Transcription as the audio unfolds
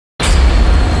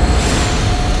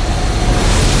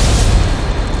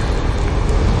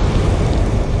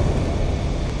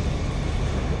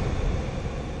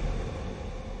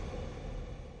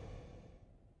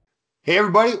Hey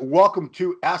everybody, welcome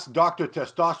to Ask Dr.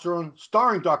 Testosterone,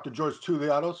 starring Dr. George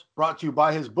Touliatos, brought to you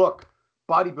by his book,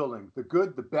 Bodybuilding, The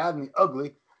Good, the Bad, and the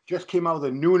Ugly. Just came out with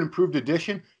a new and improved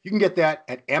edition. You can get that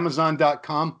at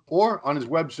Amazon.com or on his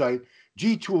website,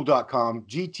 gtool.com,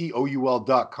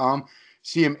 gtoul.com.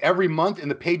 See him every month in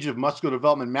the pages of Muscular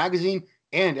Development Magazine,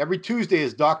 and every Tuesday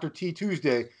is Dr. T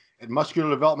Tuesday at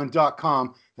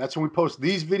musculardevelopment.com. That's when we post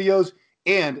these videos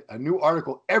and a new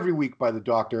article every week by the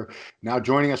doctor. Now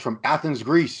joining us from Athens,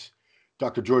 Greece,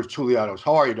 Dr. George Touliatos.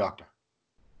 How are you, doctor?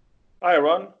 Hi,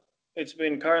 Ron. It's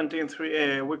been quarantine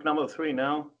week number 3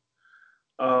 now.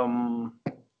 And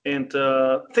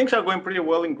things are going pretty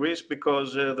well in Greece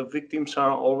because the victims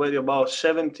are already about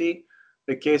 70.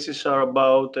 The cases are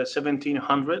about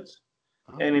 1,700.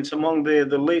 Oh. And it's among the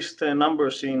least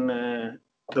numbers in the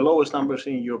lowest numbers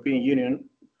in European Union.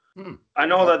 I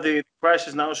know that the crisis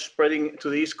is now spreading to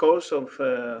the east coast of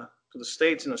to the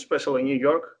States, and especially New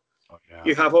York. Oh, yeah.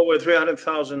 You have over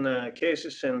 300,000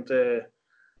 cases and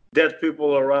dead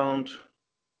people around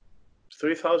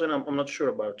 3,000. I'm not sure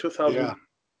about 2,000. Yeah,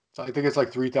 so I think it's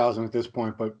like 3,000 at this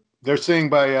point. But they're saying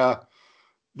by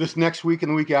this next week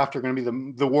and the week after are going to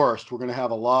be the worst. We're going to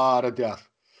have a lot of death.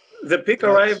 The peak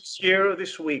arrives here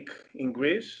this week in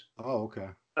Greece. Oh, okay.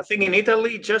 I think in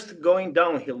Italy, just going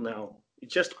downhill now. It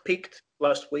just peaked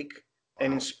last week,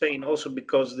 and in Spain also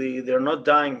because they're not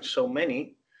dying so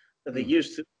many that they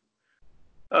used to.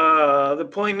 The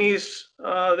point is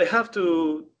they have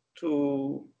to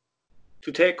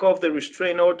take off the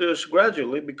restraint orders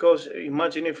gradually, because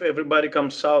imagine if everybody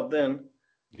comes out, then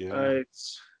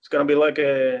it's going to be like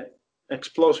an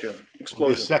explosion.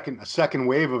 A second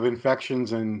wave of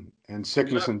infections and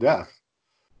sickness and death.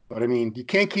 But I mean, you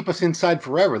can't keep us inside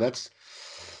forever.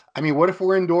 What if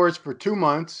we're indoors for 2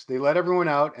 months, they let everyone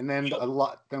out, and then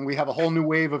then we have a whole new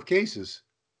wave of cases?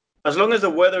 As long as the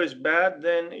weather is bad,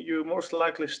 then you most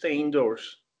likely stay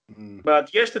indoors.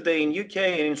 But yesterday in UK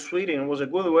and in Sweden was a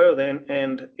good weather,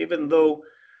 and even though,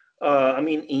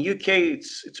 in UK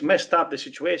it's messed up, the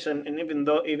situation, and even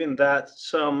that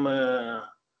some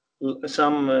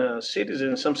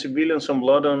citizens, some civilians, some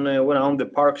London went out in the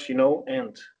parks,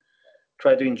 and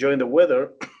try to enjoy the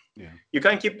weather. Yeah. You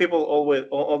can't keep people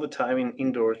all the time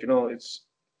indoors.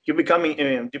 You're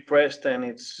becoming depressed, and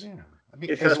it's. Yeah.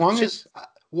 As long as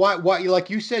why like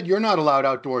you said, you're not allowed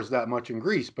outdoors that much in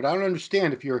Greece. But I don't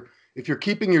understand if you're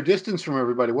keeping your distance from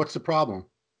everybody. What's the problem?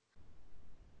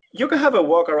 You can have a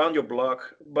walk around your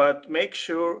block, but make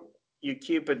sure you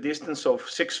keep a distance of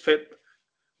 6 feet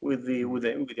with the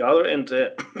other. And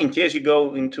in case you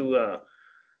go into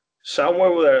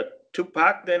somewhere where too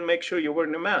packed, then make sure you're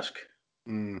wearing a mask.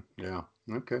 Yeah.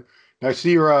 Okay. Now I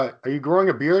see are you growing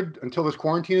a beard until this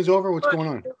quarantine is over? What's going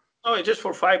on? No, it's just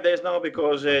for 5 days now,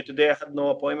 because today I had no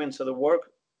appointments at the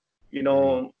work. I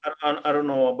don't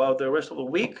know about the rest of the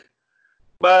week,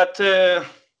 but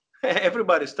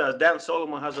everybody starts. Dan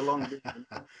Solomon has a long beard.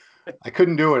 I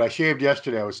couldn't do it. I shaved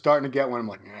yesterday. I was starting to get one. I'm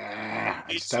like, I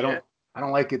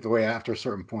don't like it the way after a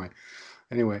certain point.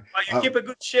 Anyway. Well, you keep a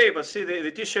good shape. I see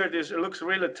the t-shirt looks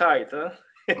really tight, huh?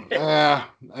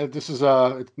 This is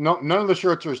none of the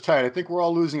shirts are as tight. I think we're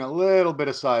all losing a little bit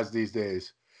of size these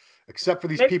days, except for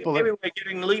these people. Maybe we're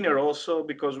getting leaner also,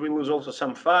 because we lose also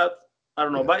some fat. I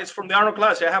don't know, but it's from the Arnold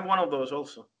class. I have one of those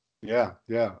also. Yeah.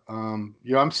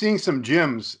 I'm seeing some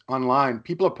gyms online.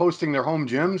 People are posting their home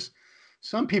gyms.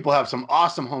 Some people have some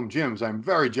awesome home gyms. I'm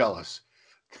very jealous.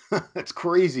 It's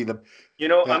crazy.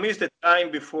 I miss the time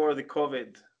before the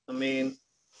COVID. We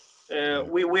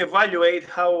evaluate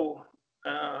how.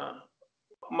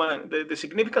 The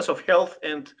significance of health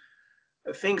and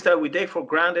things that we take for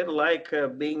granted, like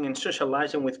being and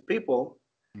socializing with people.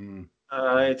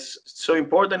 It's so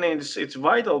important, and it's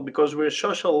vital, because we're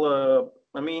social.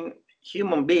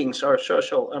 Human beings are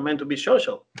meant to be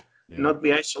social, not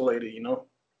be isolated. No,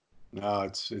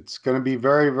 it's going to be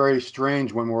very, very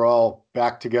strange when we're all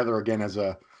back together again as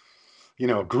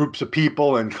groups of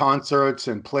people, and concerts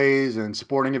and plays and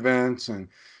sporting events, and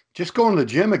just going to the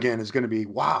gym again is going to be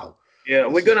wow. Yeah,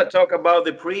 we're going to talk about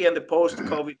the pre and the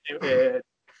post-COVID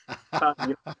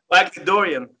time, like the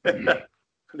Dorian.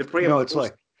 The pre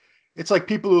and it's like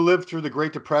people who lived through the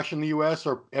Great Depression in the U.S.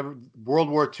 or World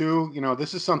War II.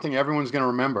 This is something everyone's going to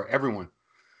remember. Everyone.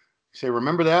 You say,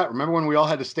 remember that? Remember when we all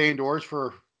had to stay indoors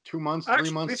for 2 months,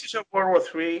 3 months? This is a World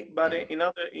War III, but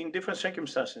in different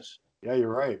circumstances. Yeah,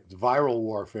 you're right. It's viral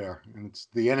warfare, and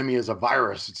the enemy is a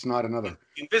virus. It's not another.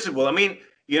 Invisible.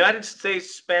 United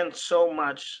States spent so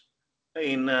much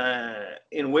in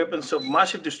weapons of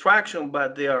massive destruction,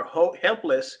 but they are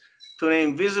helpless to an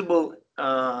invisible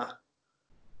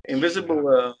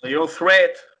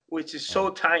threat, which is so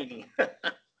tiny.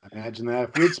 Imagine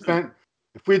that.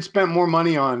 If we had spent more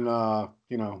money on,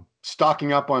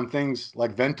 stocking up on things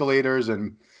like ventilators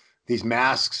and these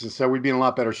masks, and so we'd be in a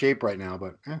lot better shape right now.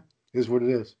 But it is what it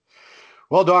is.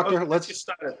 Well, doctor, Okay, let's let's get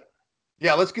started.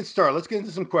 yeah, let's get started. Let's get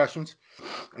into some questions,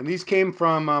 and these came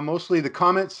from mostly the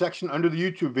comment section under the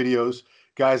YouTube videos,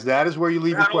 guys. That is where you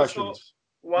leave We your had also questions.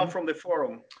 one from the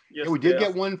forum Yeah, we did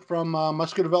yesterday. get one from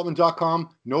musculardevelopment.com,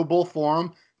 No Bull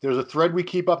Forum. There's a thread we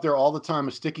keep up there all the time,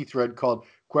 a sticky thread called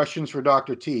Questions for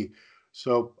Dr. T.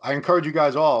 So I encourage you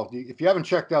guys all, if you haven't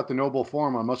checked out the No Bull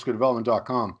Forum on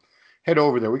musculardevelopment.com, head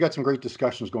over there. We got some great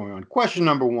discussions going on. Question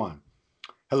number 1.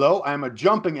 Hello, I am a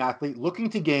jumping athlete looking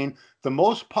to gain the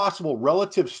most possible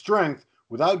relative strength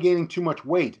without gaining too much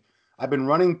weight. I've been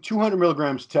running 200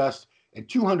 milligrams test and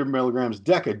 200 milligrams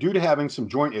deca due to having some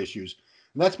joint issues.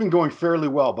 And that's been going fairly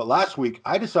well. But last week,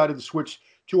 I decided to switch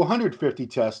to 150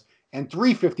 tests and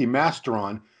 350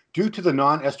 Masteron due to the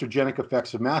non-estrogenic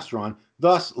effects of Masteron,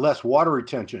 thus less water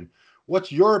retention.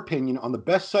 What's your opinion on the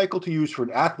best cycle to use for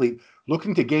an athlete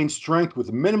looking to gain strength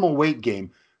with minimal weight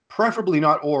gain, preferably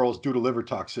not orals due to liver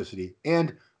toxicity?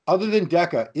 And other than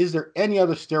deca, is there any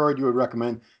other steroid you would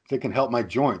recommend that can help my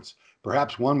joints?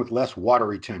 Perhaps one with less water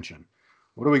retention.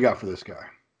 What do we got for this guy?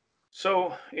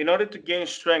 So in order to gain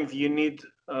strength, you need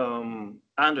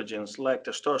androgens like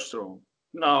testosterone.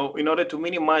 Now, in order to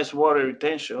minimize water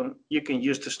retention, you can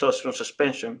use testosterone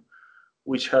suspension,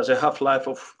 which has a half-life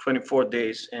of 24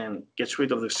 days and gets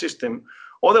rid of the system.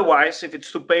 Otherwise, if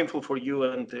it's too painful for you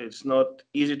and it's not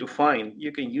easy to find,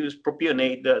 you can use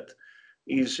propionate that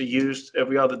is used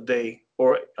every other day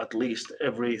or at least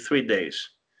every 3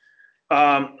 days.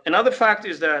 Another fact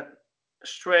is that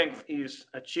strength is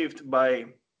achieved by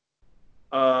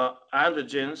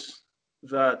androgens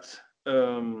that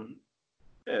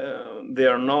they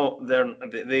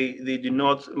do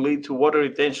not lead to water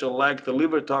retention, like the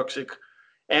liver toxic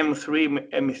M3,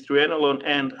 M3-enolone,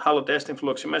 and halotestin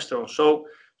fluoxymesterone. So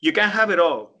you can have it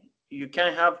all. You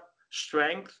can have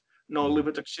strength, no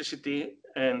liver toxicity,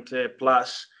 and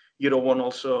plus you don't want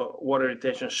also water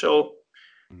retention. So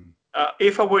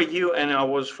if I were you and I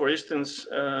was, for instance,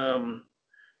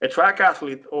 a track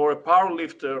athlete or a power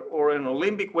lifter or an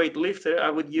Olympic weight lifter, I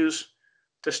would use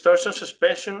testosterone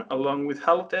suspension along with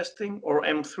halotestin or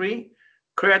M3,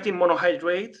 creatine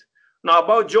monohydrate. Now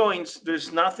about joints,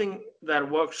 there's nothing that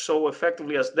works so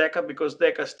effectively as deca because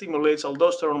deca stimulates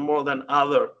aldosterone more than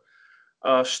other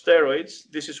steroids.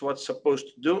 This is what's supposed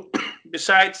to do.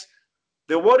 Besides,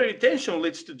 the water retention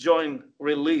leads to joint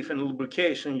relief and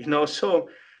lubrication, so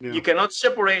you cannot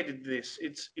separate this.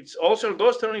 It's also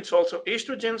aldosterone, it's also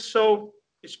estrogen, so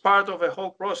it's part of a whole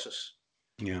process.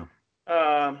 Yeah.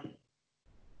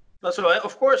 So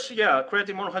of course,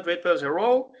 creatine monohydrate plays a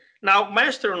role. Now,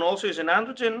 Masteron also is an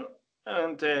androgen,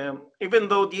 and even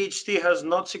though DHT has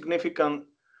not significant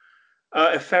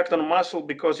effect on muscle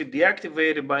because it's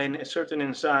deactivated by a certain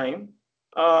enzyme,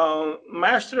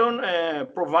 Masteron,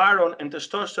 Proviron, and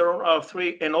testosterone are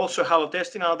 3, and also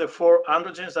halotestin are the 4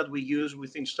 androgens that we use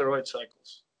within steroid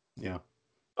cycles. Yeah.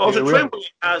 Also,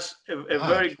 trampoline has a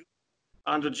very good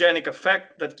androgenic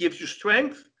effect that gives you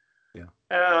strength. Yeah.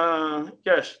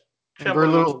 Yes. And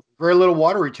very little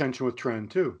water retention with tren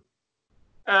too.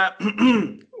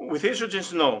 With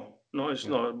estrogens, no, it's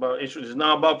not about estrogens.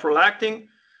 Now about prolactin.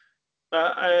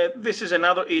 This is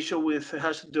another issue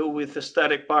has to do with the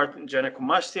static part in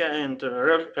gynecomastia and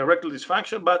erectile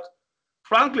dysfunction. But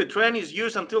frankly, tren is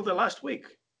used until the last week.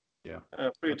 Yeah.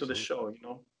 Prior to the show,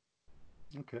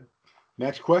 Okay.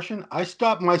 Next question. I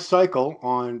stopped my cycle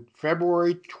on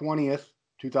February 20th,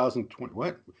 2020.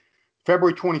 What?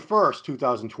 February 21st,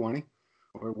 2020.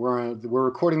 We're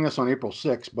recording this on April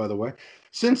 6th, by the way.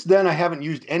 Since then, I haven't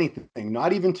used anything,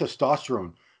 not even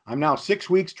testosterone. I'm now 6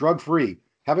 weeks drug-free.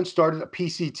 Haven't started a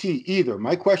PCT either.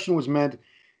 My question was meant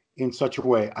in such a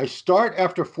way. I start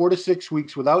after 4 to 6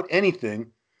 weeks without anything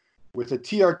with a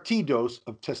TRT dose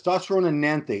of testosterone and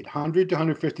enanthate, 100 to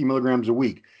 150 milligrams a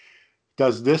week.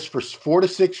 Does this for 4 to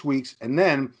 6 weeks and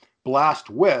then blast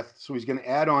with, so he's going to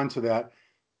add on to that.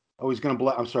 Oh, he's going to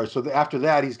blast, I'm sorry. So after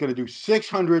that, he's going to do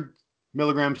 600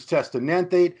 milligrams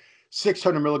Test-enanthate,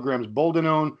 600 milligrams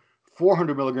Boldenone,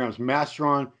 400 milligrams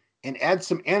Masteron, and add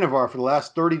some Anavar for the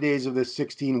last 30 days of this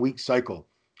 16-week cycle.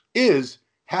 Is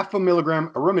half a milligram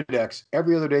Arimidex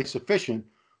every other day sufficient,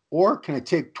 or can I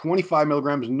take 25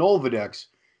 milligrams Nolvadex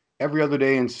every other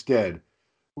day instead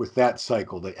with that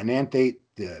cycle? The enanthate,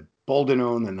 the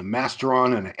Boldenone, and the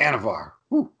Masteron, and the Anavar.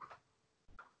 Woo.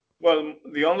 Well,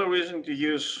 the only reason to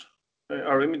use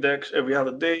Arimidex every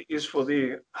other day is for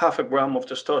the half a gram of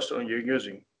testosterone you're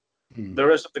using. The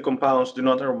rest of the compounds do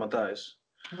not aromatize.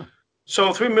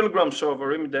 So 3 milligrams of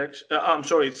Arimidex, I'm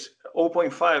sorry, it's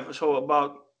 0.5, so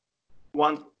about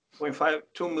 1.5,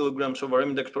 2 milligrams of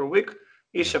Arimidex per week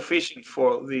is sufficient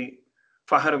for the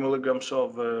 500 milligrams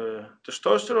of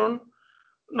testosterone.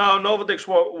 Now, Novadex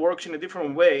works in a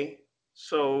different way.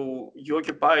 So you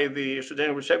occupy the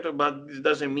estrogenic receptor, but this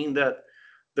doesn't mean that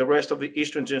the rest of the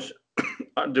estrogens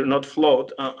do not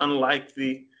float, unlike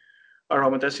the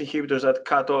aromatase inhibitors that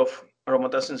cut off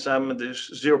aromatase enzyme and there's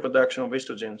zero production of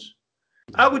estrogens.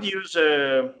 I would use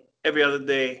every other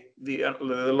day the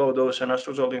low dose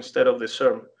anastrozole instead of the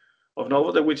serum of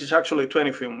Nolva, which is actually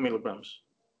 20 milligrams.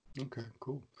 Okay,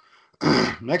 cool.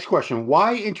 Next question.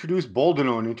 Why introduce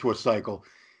Boldenone into a cycle?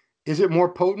 Is it more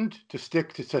potent to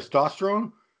stick to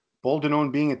testosterone?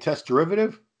 Boldenone being a test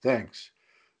derivative? Thanks.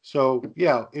 So,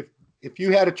 yeah, if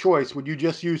you had a choice, would you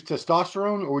just use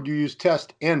testosterone or would you use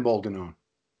test and Boldenone?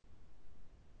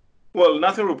 Well,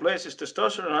 nothing replaces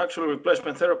testosterone. Actually,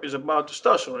 replacement therapy is about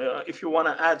testosterone. If you want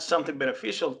to add something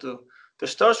beneficial to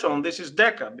testosterone, this is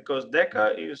deca, because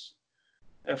deca is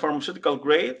a pharmaceutical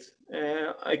grade.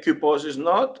 Equipose is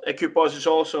not. Equipose is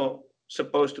also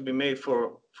supposed to be made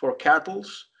for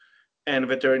cattle's and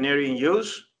veterinarian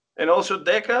use. And also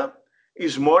deca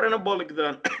is more anabolic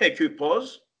than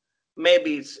equipose.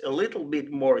 Maybe it's a little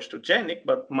bit more estrogenic,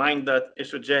 but mind that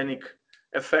estrogenic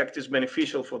effect is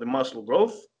beneficial for the muscle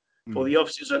growth, for the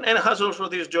off-season, and has also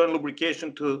this joint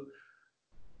lubrication to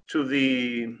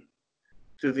the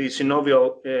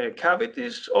synovial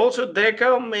cavities. Also,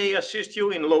 deca may assist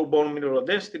you in low bone mineral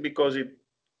density because it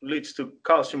leads to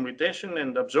calcium retention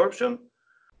and absorption.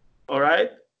 All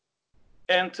right.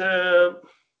 And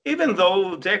even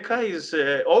though deca is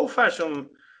old-fashioned,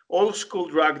 old-school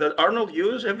drug that Arnold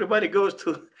used, everybody goes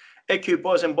to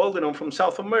Equipose and Boldenone from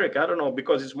South America. I don't know,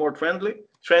 because it's more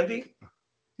trendy.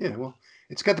 Yeah, well,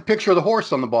 it's got the picture of the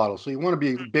horse on the bottle, so you want to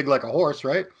be big like a horse,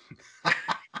 right?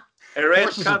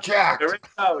 Horses are jacked. A red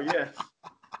cow, yeah.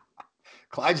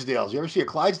 Clydesdales. You ever see a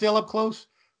Clydesdale up close?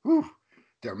 Whew,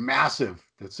 they're massive.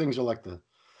 Those things are like the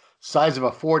size of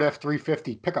a Ford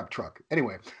F-350 pickup truck.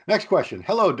 Anyway, next question.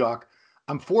 Hello, Doc.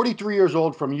 I'm 43 years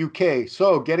old from UK,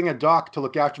 so getting a doc to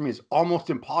look after me is almost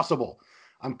impossible.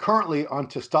 I'm currently on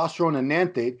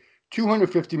testosterone-enanthate,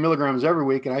 250 milligrams every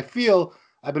week, and I feel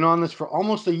I've been on this for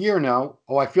almost a year now.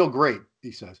 Oh, I feel great,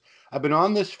 he says. I've been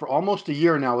on this for almost a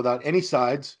year now without any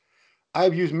sides.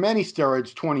 I've used many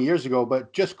steroids 20 years ago,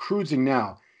 but just cruising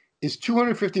now. Is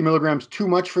 250 milligrams too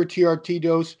much for a TRT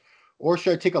dose, or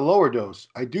should I take a lower dose?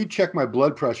 I do check my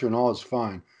blood pressure and all is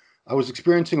fine. I was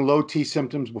experiencing low T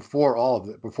symptoms before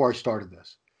I started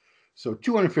this. So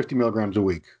 250 milligrams a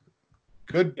week.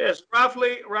 Good? Yes,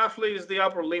 roughly is the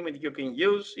upper limit you can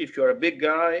use if you're a big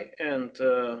guy and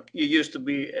you used to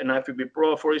be an IFBB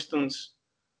Pro, for instance.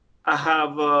 I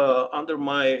have under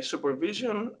my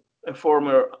supervision a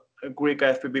former Greek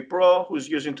IFBB Pro who's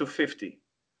using 250.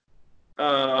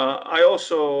 I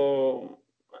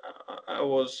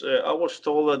was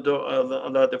told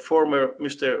that the former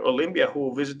Mr. Olympia,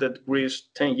 who visited Greece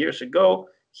 10 years ago,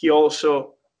 he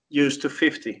also used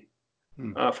 250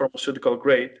 pharmaceutical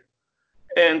grade.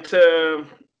 And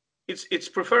it's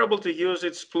preferable to use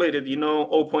it splitted,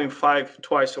 0.5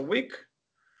 twice a week.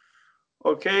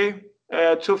 Okay,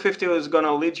 250 is going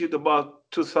to lead you to about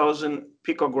 2,000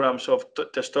 picograms of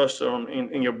testosterone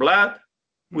in your blood,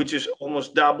 which is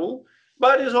almost double,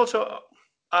 but it's also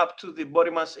up to the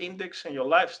body mass index and your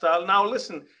lifestyle. Now,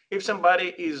 listen, if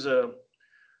somebody is at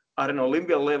an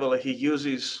Olympia level, he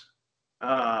uses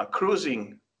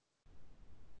cruising,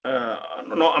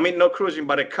 not cruising,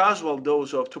 but a casual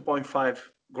dose of 2.5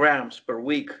 grams per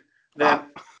week, then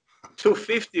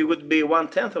 250 would be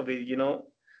 1/10 of it, Right.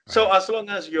 So as long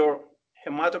as your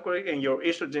hematocrit and your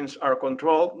estrogens are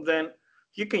controlled, then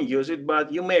you can use it,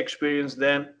 but you may experience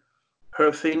then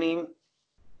hair thinning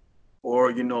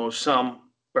or,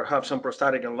 perhaps some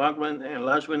prostatic enlargement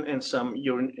and some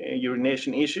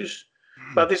urination issues.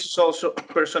 But this is also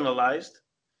personalized.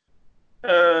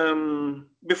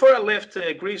 Before I left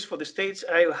Greece for the States,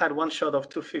 I had one shot of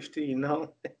 250,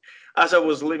 as I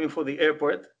was leaving for the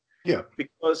airport. Yeah.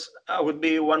 Because I would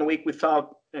be 1 week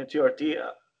without TRT.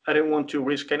 I didn't want to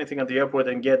risk anything at the airport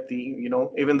and get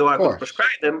even though I could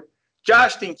prescribe them,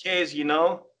 just in case,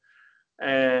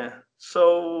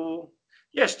 So,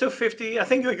 yes, 250. I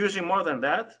think you're using more than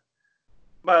that.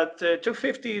 But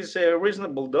 250 is a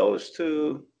reasonable dose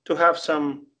to have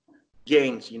some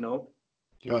gains,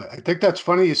 Yeah, I think that's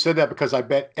funny you said that because I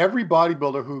bet every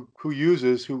bodybuilder who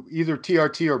either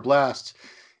TRT or blasts,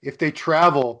 if they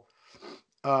travel,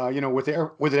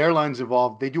 with airlines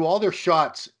involved, they do all their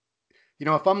shots.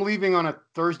 If I'm leaving on a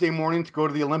Thursday morning to go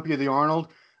to the Olympia, the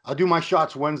Arnold, I'll do my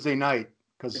shots Wednesday night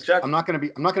because Exactly. I'm not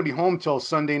gonna be home till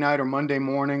Sunday night or Monday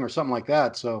morning or something like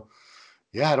that. So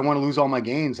yeah, I don't want to lose all my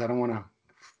gains. I don't want to.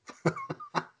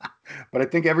 But I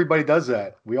think everybody does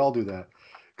that. We all do that.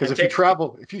 Because And take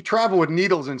if you travel with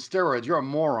needles and steroids, you're a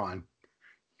moron.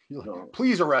 no.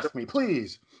 Please arrest me,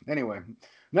 please. Anyway,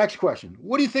 next question.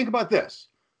 What do you think about this?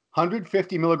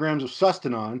 150 milligrams of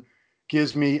Sustanon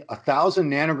gives me 1,000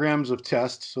 nanograms of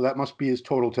test, so that must be his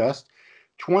total test.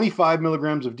 25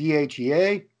 milligrams of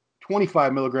DHEA,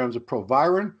 25 milligrams of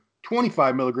Proviron,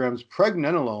 25 milligrams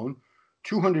pregnenolone,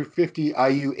 250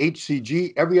 IU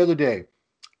HCG every other day.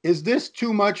 Is this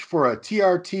too much for a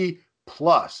TRT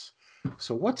plus?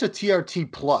 So what's a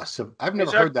TRT plus? I've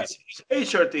never heard that.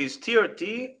 It's HRT, it's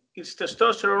TRT, it's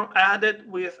testosterone added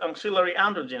with auxiliary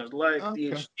androgens like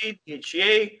Okay. DHT,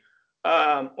 DHEA,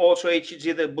 also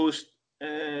HCG that boost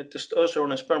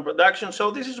testosterone and sperm production.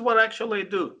 So this is what actually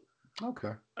do.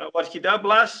 Okay. What he does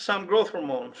plus some growth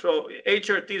hormone. So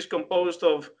HRT is composed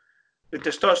of the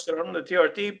testosterone, the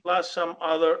TRT, plus some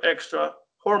other extra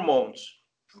hormones.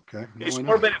 Okay. It's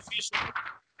more beneficial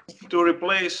to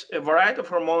replace a variety of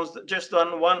hormones just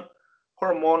on one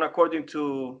hormone, according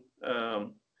to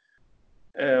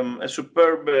a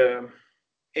superb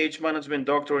age management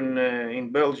doctor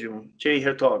in Belgium, Jay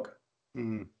Hertog.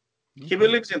 Mm. Okay. He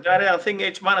believes in that. I think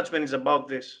age management is about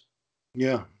this.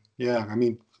 Yeah. Yeah. I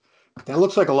mean, that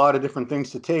looks like a lot of different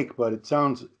things to take, but it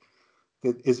sounds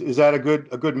is that a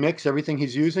good mix? Everything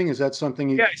he's using, is that something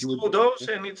Yeah, it's low dose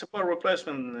and it's about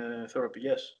replacement therapy.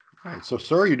 Yes. All right. So,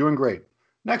 sir, you're doing great.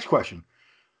 Next question.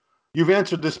 You've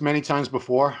answered this many times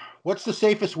before. What's the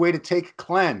safest way to take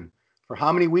Clen? For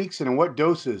how many weeks and in what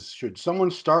doses? Should someone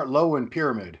start low in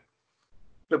pyramid?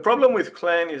 The problem with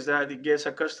Clen is that it gets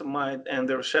accustomed and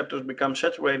the receptors become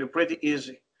saturated pretty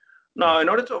easy. Now, in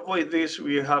order to avoid this,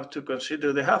 we have to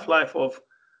consider the half-life of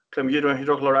clenbuterol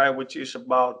hydrochloride, which is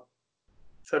about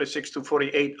 36 to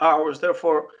 48 hours.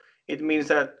 Therefore, it means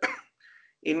that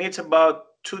it needs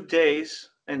about 2 days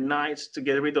and nights to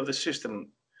get rid of the system.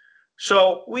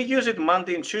 So we use it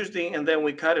Monday and Tuesday, and then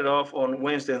we cut it off on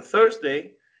Wednesday and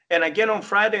Thursday. And again, on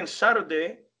Friday and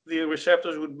Saturday, the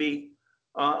receptors would be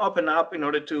open up in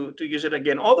order to use it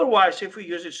again. Otherwise, if we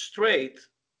use it straight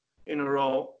in a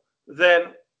row, then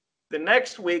the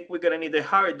next week we're going to need a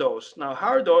higher dose. Now,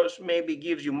 higher dose maybe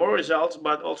gives you more results,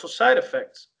 but also side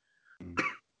effects.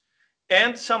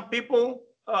 And some people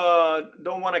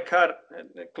don't want to cut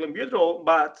clenbuterol,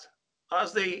 but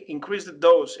as they increase the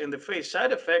dose and they face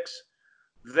side effects,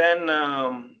 then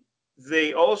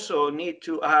they also need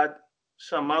to add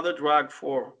some other drug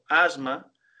for asthma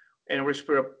and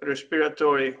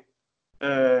respiratory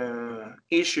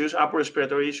issues, upper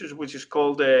respiratory issues, which is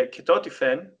called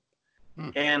ketotifen.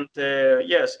 And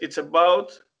yes, it's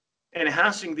about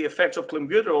enhancing the effects of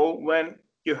clenbuterol when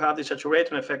you have the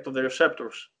saturation effect of the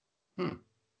receptors.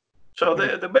 So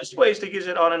the best way is to use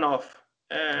it on and off.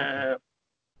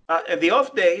 At the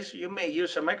off days, you may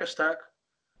use some ECA-stack,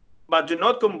 but do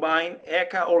not combine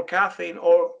ECA or caffeine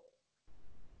or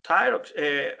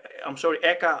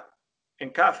ECA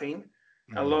and caffeine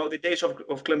along the days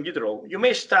of clenbuterol. You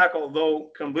may stack,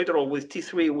 although clenbuterol with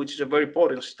T3, which is a very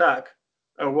potent stack,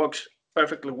 works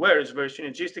perfectly well. It's very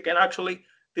synergistic, and actually,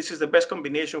 this is the best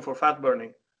combination for fat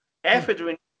burning.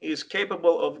 Ephedrine is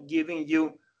capable of giving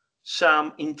you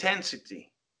some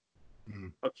intensity,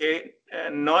 okay,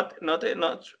 and not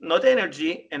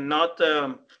energy and not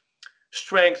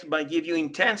strength, but give you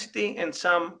intensity and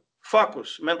some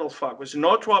focus, mental focus.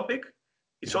 Nootropic,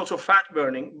 it's also fat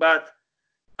burning, but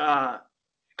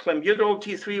clenbuterol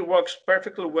T3 works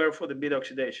perfectly well for the beta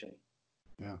oxidation.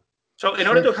 Yeah. So in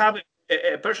order to have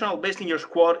a personal best in your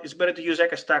squad, it's better to use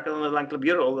ECA-stack than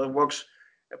clenbuterol that works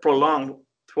prolonged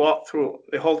through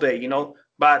the whole day, you know.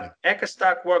 But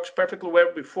ECA-stack works perfectly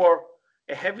well before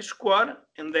a heavy squat,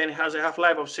 and then it has a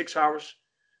half-life of 6 hours,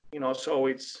 you know, so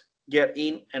it's get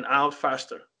in and out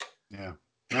faster. Yeah.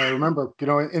 I remember, you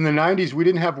know, in the 90s, we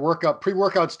didn't have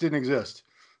pre-workouts didn't exist.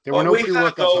 There were no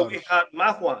pre-workouts. We had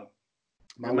Masteron,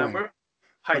 remember?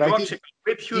 Hydroxyl,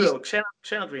 ributryl,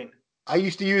 Xenadrine. I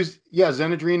used to use,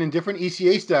 Xenadrine and different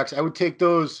ECA stacks. I would take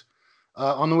those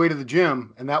on the way to the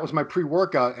gym, and that was my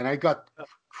pre-workout, and I got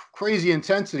crazy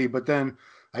intensity, but then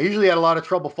I usually had a lot of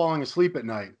trouble falling asleep at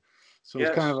night. So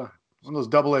it's kind of one of those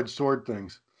double-edged sword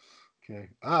things. Okay.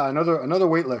 Another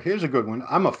weightlifter. Here's a good one.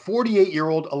 I'm a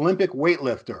 48-year-old Olympic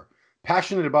weightlifter,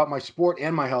 passionate about my sport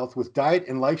and my health, with diet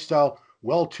and lifestyle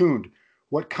well-tuned.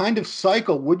 What kind of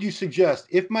cycle would you suggest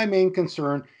if my main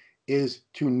concern is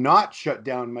to not shut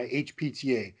down my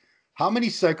HPTA? How many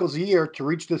cycles a year to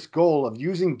reach this goal of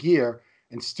using gear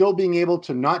and still being able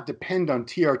to not depend on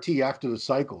TRT after the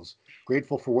cycles?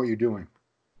 Grateful for what you're doing.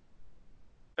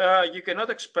 You cannot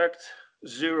expect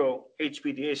zero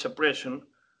HPDA suppression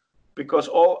because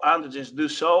all androgens do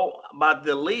so, but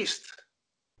the least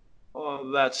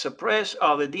that suppress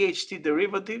are the DHT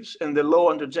derivatives and the low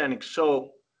androgenic.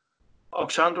 So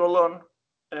oxandrolone,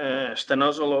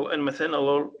 stanozolol, and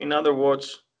methanolol, in other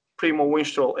words,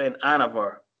 primovinstrol and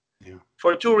Anavar. Yeah.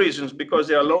 For two reasons, because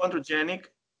they are low androgenic,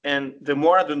 and the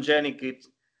more androgenic it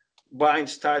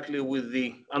binds tightly with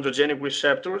the androgenic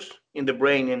receptors in the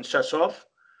brain and shuts off.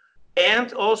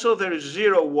 And also there is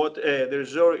zero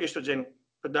estrogen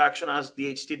production as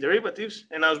DHT derivatives,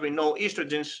 and as we know,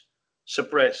 estrogens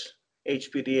suppress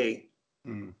HPDA.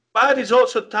 But it's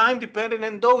also time dependent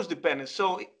and dose dependent.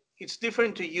 So it's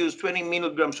different to use 20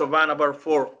 milligrams of Anavar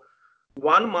for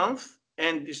 1 month,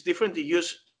 and it's different to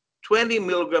use 20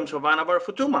 milligrams of Anavar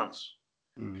for 2 months.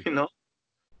 You know,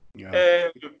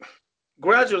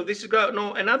 gradually this is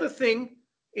no. Another thing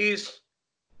is,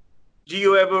 do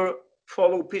you ever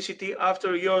follow PCT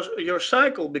after your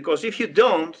cycle? Because if you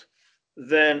don't,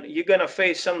 then you're gonna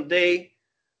face someday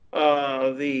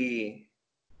the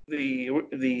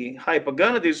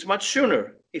hypogonadism much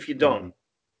sooner if you don't.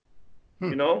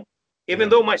 You know, even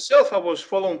though myself I was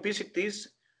following PCTs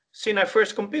since I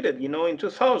first competed, you know, in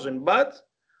 2000. But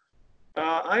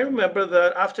I remember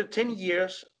that after 10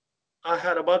 years, I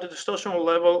had about the testosterone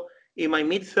level in my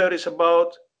mid-30s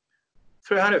about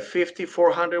 350,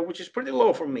 400, which is pretty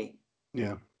low for me.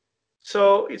 Yeah.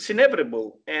 So it's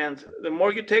inevitable. And the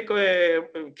more you take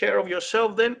care of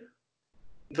yourself, then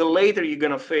the later you're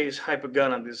going to face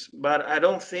hypergonadism. But I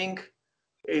don't think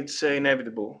it's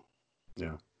inevitable.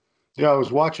 Yeah. Yeah, I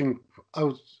was looking at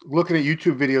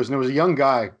YouTube videos, and there was a young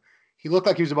guy. He looked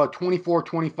like he was about 24,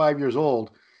 25 years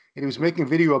old, and he was making a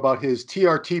video about his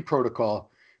TRT protocol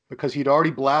because he'd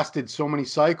already blasted so many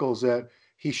cycles that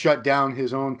he shut down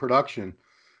his own production,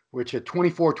 which at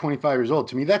 24, 25 years old,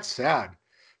 to me, that's sad.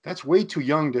 That's way too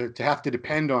young to have to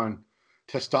depend on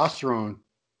testosterone,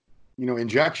 you know,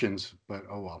 injections. But,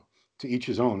 oh, well, to each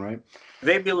his own, right?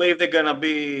 They believe they're going to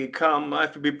become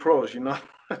IFBB pros, you know?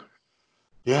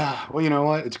 Yeah, well, you know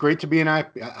what? It's great to be an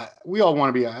we all want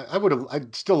to be.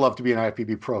 I'd still love to be an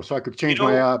IFBB pro, so I could change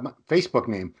my Facebook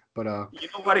name. But you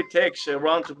know what it takes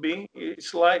around to be?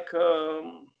 It's like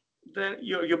then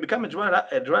you become a drug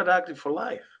addict for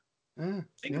life.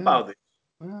 Think about it.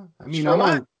 Well, I mean,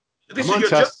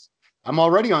 I'm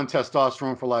already on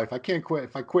testosterone for life. I can't quit.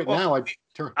 If I quit now,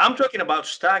 I'm talking about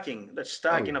stacking. That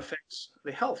stacking affects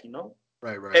the health, you know.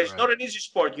 Right. It's not an easy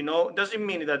sport, you know. It doesn't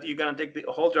mean that you're gonna take the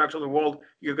whole drugs of the world.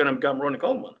 You're gonna become Ronnie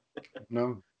Coleman.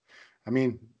 No, I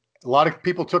mean, a lot of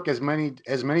people took as many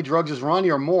drugs as Ronnie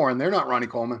or more, and they're not Ronnie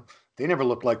Coleman. They never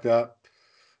looked like that.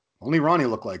 Only Ronnie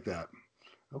looked like that.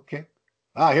 Okay.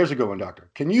 Here's a good one,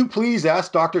 doctor. Can you please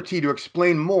ask Dr. T to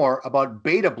explain more about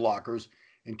beta blockers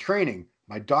in training?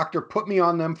 My doctor put me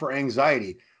on them for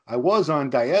anxiety. I was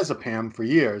on diazepam for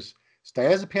years.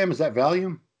 Diazepam, is that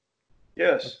Valium?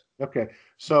 Yes. Okay,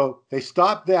 so they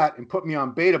stopped that and put me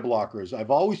on beta blockers.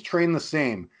 I've always trained the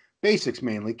same, basics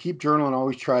mainly, keep journaling,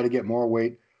 always try to get more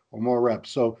weight or more reps.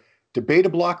 So do beta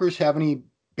blockers have any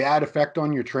bad effect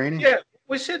on your training? Yeah,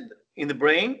 we said in the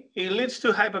brain, it leads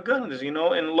to hypergonadism, you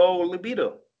know, and low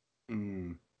libido.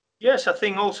 Yes, I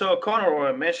think also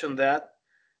Connor mentioned that.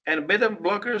 And beta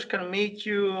blockers can make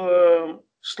you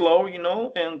slow, you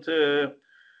know, and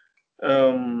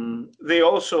they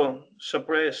also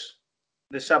suppress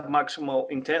the submaximal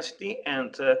intensity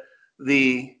and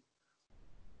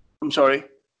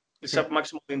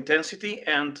submaximal intensity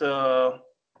and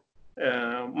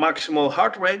maximal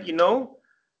heart rate, you know.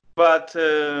 But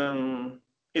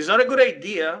it's not a good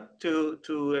idea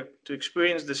to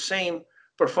experience the same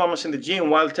performance in the gym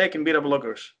while taking beta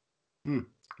blockers.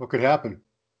 What could happen?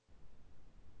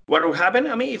 What will happen?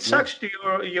 I mean, it sucks to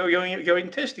your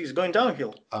intestines going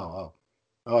downhill. Oh,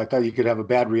 I thought you could have a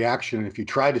bad reaction if you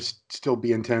try to still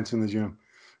be intense in the gym.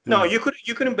 No, you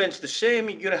couldn't bench the same.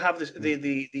 You're gonna have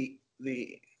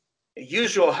the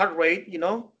usual heart rate, you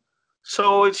know.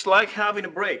 So it's like having a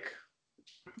break.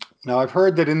 Now I've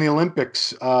heard that in the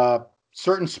Olympics,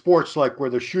 certain sports like where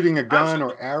they're shooting a gun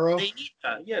or arrow, they need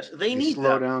that. Yes, they need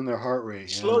slow down their heart rate.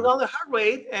 Slow down the heart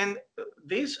rate, and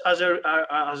this as a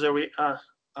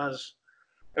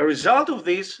result of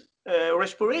this,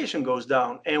 respiration goes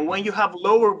down. And when you have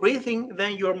lower breathing,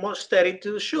 then you're more steady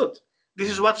to shoot. This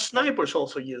is what snipers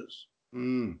also use.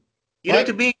 You need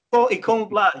to be in calm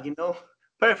blood, you know,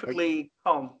 perfectly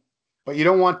calm. But you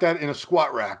don't want that in a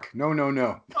squat rack. No. No,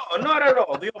 not at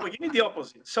all. You need the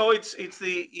opposite. So it's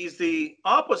the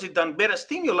opposite than beta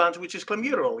stimulants, which is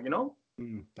clenbuterol, you know.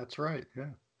 That's right. Yeah.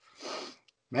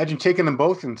 Imagine taking them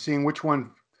both and seeing which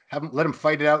one. Let them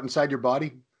fight it out inside your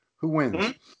body. Who wins?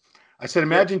 Hmm? I said,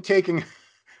 imagine taking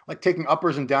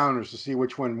uppers and downers to see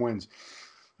which one wins.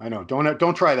 I know.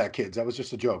 Don't try that, kids. That was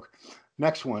just a joke.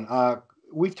 Next one.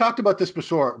 We've talked about this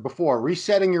before,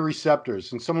 resetting your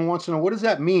receptors. And someone wants to know, what does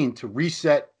that mean to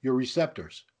reset your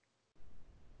receptors?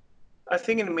 I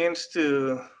think it means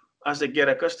to, as they get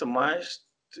customized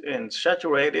and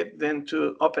saturated, then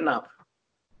to open up.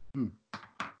 Hmm.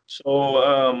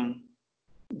 So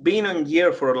being on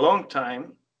gear for a long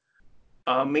time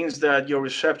means that your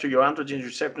receptor, your androgen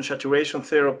receptor saturation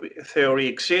theory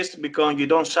exists because you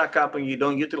don't suck up and you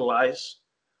don't utilize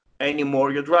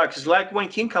anymore your drugs. It's like when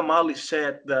King Kamali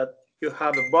said that you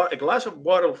have a glass of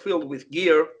water filled with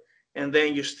gear and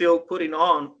then you still put it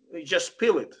on, you just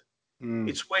spill it.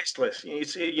 It's wasteless.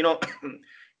 It's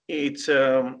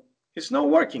it's not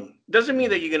working. Doesn't mean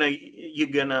that you're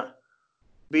gonna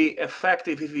be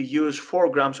effective if you use 4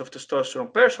 grams of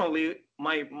testosterone. Personally,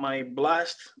 my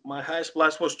highest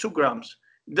blast was 2 grams.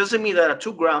 It doesn't mean that at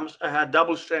 2 grams I had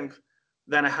double strength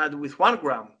than I had with 1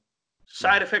 gram.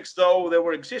 Side effects, though, they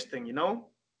were existing,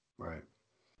 Right.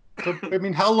 So, I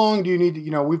mean, how long do you need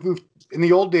to, we've in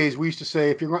the old days, we used to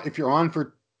say, if you're on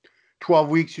for 12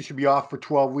 weeks, you should be off for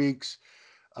 12 weeks.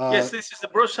 Yes, this is the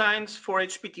bro science for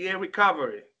HPTA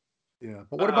recovery. Yeah.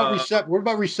 But what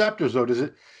about receptors though?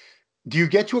 Do you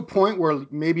get to a point where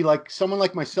maybe like someone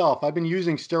like myself, I've been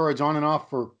using steroids on and off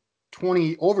for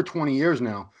over 20 years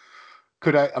now.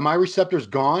 Are my receptors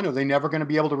gone? Are they never going to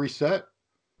be able to reset?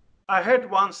 I heard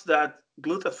once that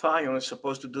glutathione is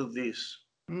supposed to do this.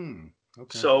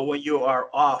 Okay. So when you are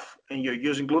off and you're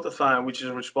using glutathione, which is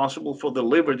responsible for the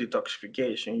liver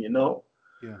detoxification,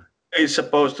 Yeah, it's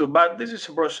supposed to, but this is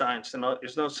bro science,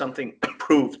 it's not something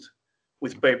proved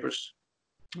with papers.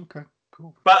 Okay,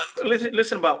 cool. But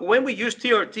listen about when we use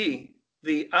TRT,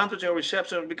 the androgen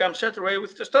receptors become saturated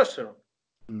with testosterone.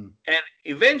 And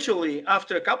eventually,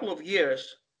 after a couple of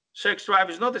years, sex drive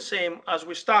is not the same as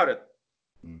we started.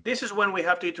 This is when we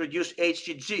have to introduce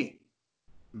HGG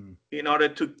in order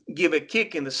to give a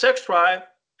kick in the sex drive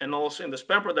and also in the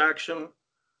sperm production,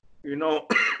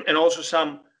 and also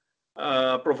some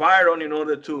proviron in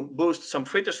order to boost some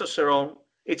free testosterone.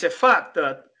 It's a fact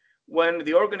that when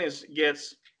the organism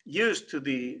gets used to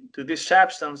this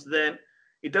substance, then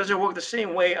it doesn't work the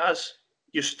same way as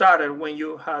you started when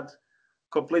you had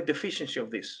complete deficiency of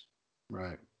this.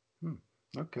 Right.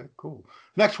 Okay, cool.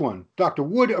 Next one. Dr.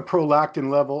 Would a prolactin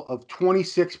level of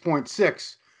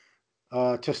 26.6,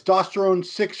 testosterone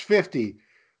 650,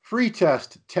 free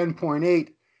test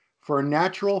 10.8 for a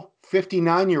natural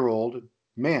 59-year-old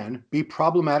man be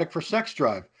problematic for sex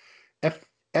drive?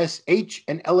 FSH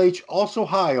and LH also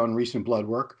high on recent blood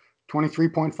work,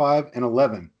 23.5 and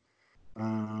 11.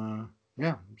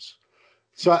 Yeah.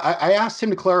 So I asked him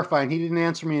to clarify, and he didn't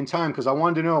answer me in time because I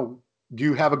wanted to know, do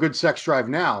you have a good sex drive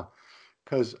now?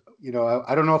 Because,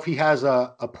 I don't know if he has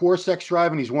a poor sex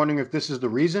drive and he's wondering if this is the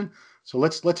reason. So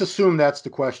let's assume that's the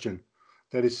question,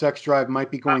 that his sex drive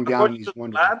might be going down. And he's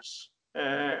wondering. Labs,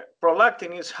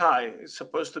 prolactin is high. It's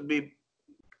supposed to be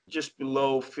just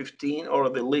below 15 or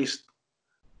the least,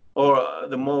 or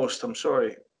the most,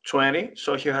 20.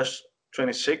 So he has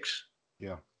 26.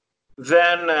 Yeah.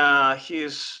 Then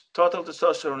his total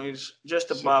testosterone is just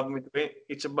above midway.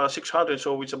 It's about 600,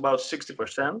 so it's about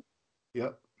 60%.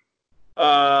 Yep.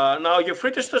 Now your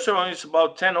free testosterone is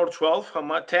about 10 or 12,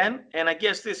 10, and I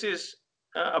guess this is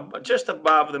just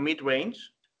above the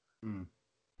mid-range.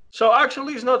 So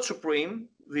actually, it's not supreme.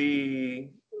 The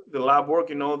lab work,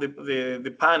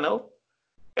 the panel,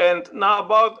 and now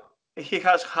about he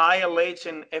has high LH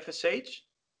and FSH.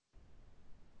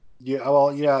 Yeah,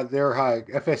 well, yeah, they're high.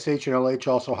 FSH and LH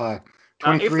also high.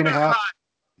 23 and a half.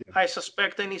 I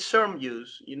suspect any SERM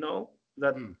use,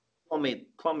 that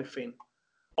clomiphene.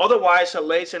 Otherwise,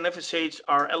 LH and FSH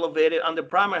are elevated under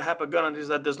primary hypergonadism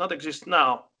that does not exist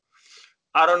now.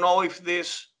 I don't know if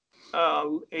this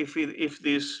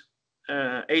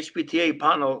HPTA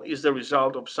panel is the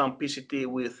result of some PCT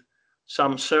with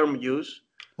some SERM use.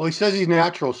 Well, he says he's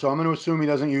natural, so I'm going to assume he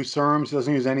doesn't use SERMs, he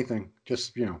doesn't use anything,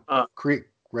 just, create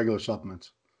regular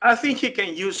supplements. I think he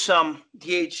can use some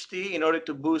DHT in order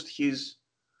to boost his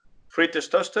free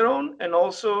testosterone, and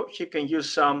also he can use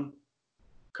some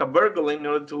cabergoline in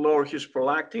order to lower his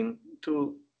prolactin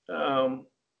to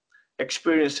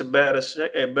experience a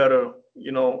better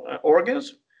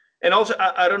organs. And also,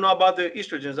 I don't know about the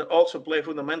estrogens that also play a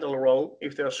fundamental role.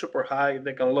 If they're super high,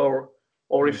 they can lower,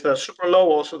 or if they're super low,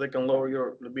 also they can lower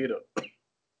your libido. Okay,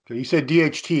 you said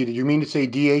DHT. Did you mean to say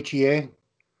DHEA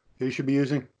that you should be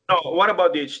using? No, what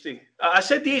about DHT? I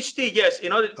said DHT, yes.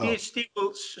 DHT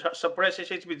will suppress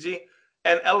HHPG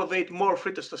and elevate more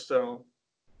free testosterone.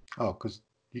 Oh, because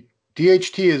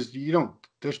DHT is, you don't,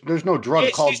 there's no drug DHT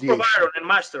is called DHT. Proviron and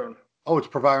Masteron. Oh, it's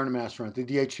Proviron and Masteron, the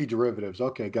DHT derivatives.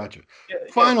 Okay, gotcha. Yeah,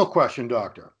 Final yes. question,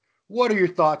 doctor. What are your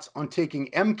thoughts on taking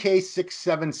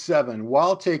MK677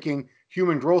 while taking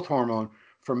human growth hormone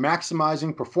for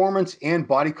maximizing performance and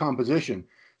body composition?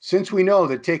 Since we know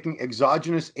that taking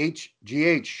exogenous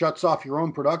HGH shuts off your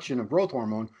own production of growth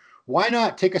hormone, why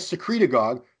not take a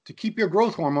secretagogue to keep your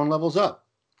growth hormone levels up?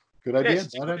 Good idea? Yes,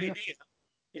 it's a good idea.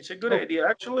 It's a good Oh, idea.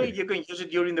 Actually, you can use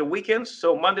it during the weekends.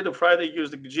 So Monday to Friday,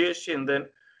 use the GHC, and then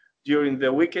during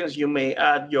the weekends, you may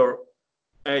add your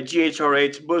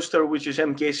GHRH booster, which is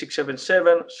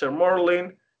MK677,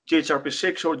 sermorelin,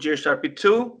 GHRP6 or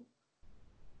GHRP2.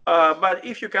 But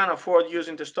if you can't afford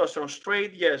using testosterone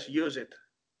straight, yes, use it.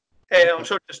 I'm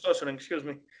sorry, testosterone, excuse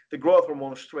me, the growth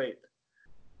hormone straight.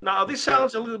 Now, this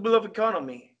sounds a little bit of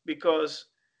economy because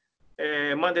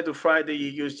Monday to Friday you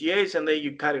use GH and then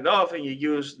you cut it off and you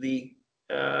use the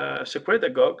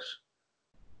secretagogues.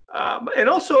 And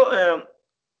also,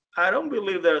 I don't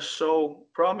believe they're so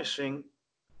promising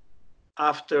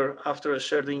after a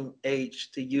certain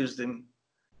age to use them.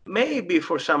 Maybe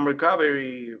for some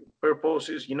recovery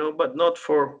purposes, but not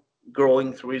for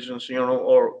growing reasons,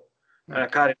 or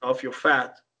cutting off your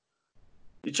fat.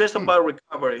 It's just about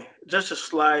recovery. Just a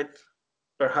slight,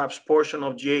 perhaps, portion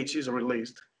of GH is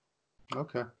released.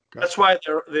 Okay. Gotcha. That's why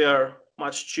they are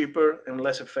much cheaper and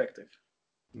less effective.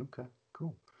 Okay,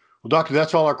 cool. Well, doctor,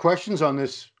 that's all our questions on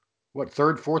this,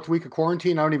 third, fourth week of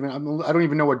quarantine? I don't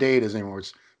even know what day it is anymore.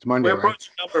 It's Monday, We're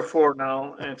approaching number 4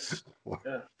 now. It's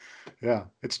yeah,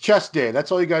 it's chest day.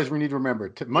 That's all you guys need to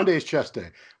remember. Monday is chest day,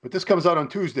 but this comes out on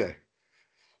Tuesday.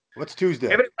 What's Tuesday?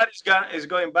 Everybody's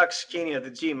going back skinny at the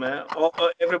gym, man.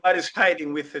 Everybody's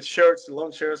hiding with the shirts, the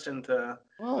long shirts, and.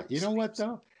 Well, you know what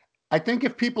though? I think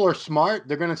if people are smart,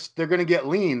 they're gonna get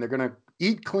lean. They're gonna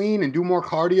eat clean and do more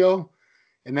cardio,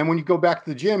 and then when you go back to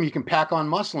the gym, you can pack on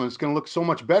muscle, and it's gonna look so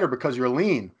much better because you're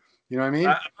lean. You know what I mean?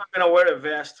 I'm not gonna wear a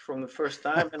vest from the first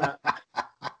time, and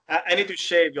I need to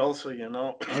shave also.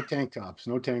 No tank tops,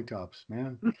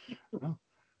 man. No.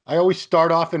 I always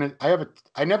start off in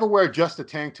I never wear just a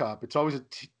tank top. It's always a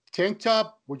tank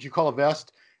top, what you call a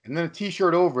vest, and then a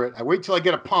t-shirt over it. I wait till I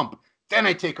get a pump, then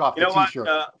I take off the t-shirt.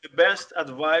 The best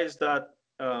advice that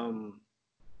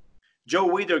Joe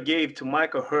Weider gave to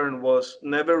Michael Hearn was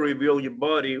never reveal your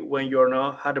body when you're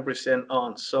not 100%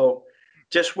 on. So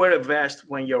just wear a vest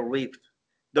when you're ripped.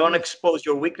 Don't expose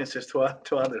your weaknesses to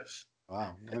others.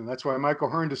 Wow, and that's why Michael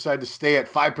Hearn decided to stay at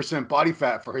 5% body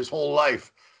fat for his whole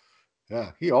life.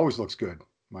 Yeah, he always looks good,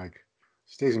 Mike.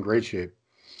 Stays in great shape.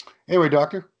 Anyway,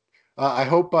 doctor, I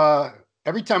hope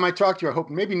every time I talk to you, I hope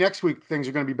maybe next week things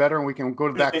are going to be better and we can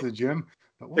go back to the gym.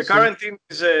 But the quarantine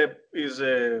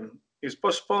is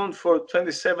postponed for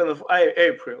 27th of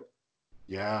April.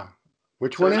 Yeah.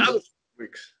 Which one is?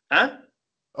 Weeks. Huh?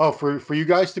 Oh, for you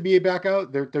guys to be back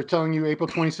out? They're telling you April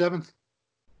 27th?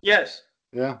 Yes.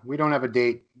 Yeah, we don't have a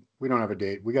date. We got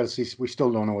to see. We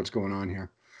still don't know what's going on here.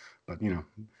 But,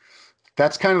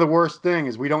 that's kind of the worst thing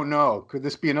is we don't know. Could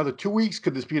this be another 2 weeks?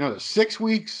 Could this be another 6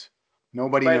 weeks?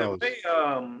 Nobody knows. By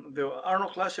the way, the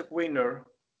Arnold Classic winner,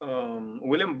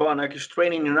 William Bonac, is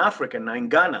training in Africa now, in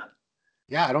Ghana.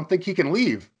 Yeah, I don't think he can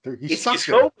leave. He's stuck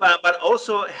there. But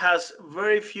also has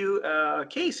very few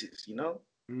cases,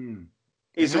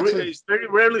 It's very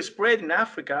rarely spread in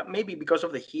Africa, maybe because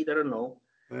of the heat, I don't know.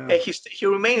 Yeah. He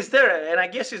remains there, and I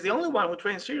guess he's the only one who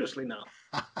trains seriously now.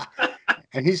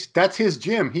 And that's his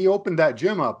gym. He opened that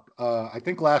gym up, I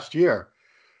think last year.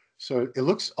 So it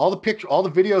looks all the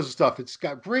videos and stuff. It's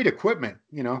got great equipment,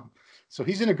 So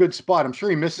he's in a good spot. I'm sure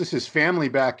he misses his family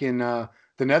back in the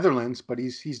Netherlands, but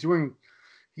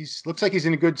looks like he's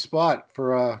in a good spot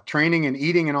for training and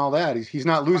eating and all that. He's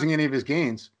not losing any of his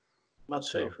gains.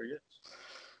 Much safer, yes.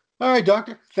 All right,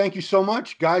 doctor. Thank you so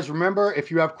much. Guys, remember,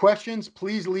 if you have questions,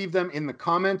 please leave them in the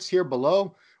comments here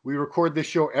below. We record this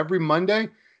show every Monday.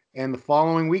 And the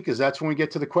following week that's when we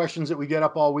get to the questions that we get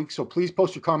up all week. So please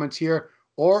post your comments here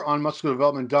or on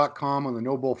musculardevelopment.com on the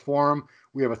No Bull forum.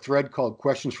 We have a thread called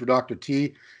Questions for Dr.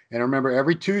 T. And remember,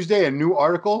 every Tuesday, a new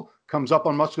article comes up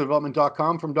on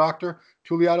musculardevelopment.com from Dr.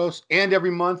 Tuliatos. And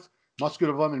every month,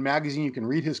 Muscular Development Magazine, you can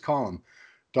read his column.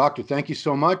 Doctor, thank you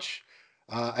so much.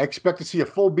 I expect to see a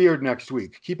full beard next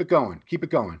week. Keep it going. Keep it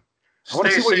going. I want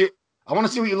to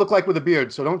see what you look like with a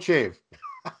beard, so don't shave.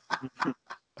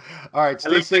 All right,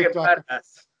 stay safe, doctor.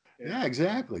 Yeah,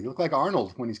 exactly. You look like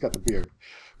Arnold when he's got the beard.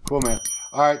 Cool, man.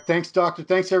 All right, thanks, doctor.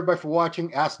 Thanks, everybody, for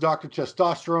watching. Ask Dr.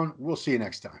 Testosterone. We'll see you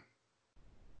next time.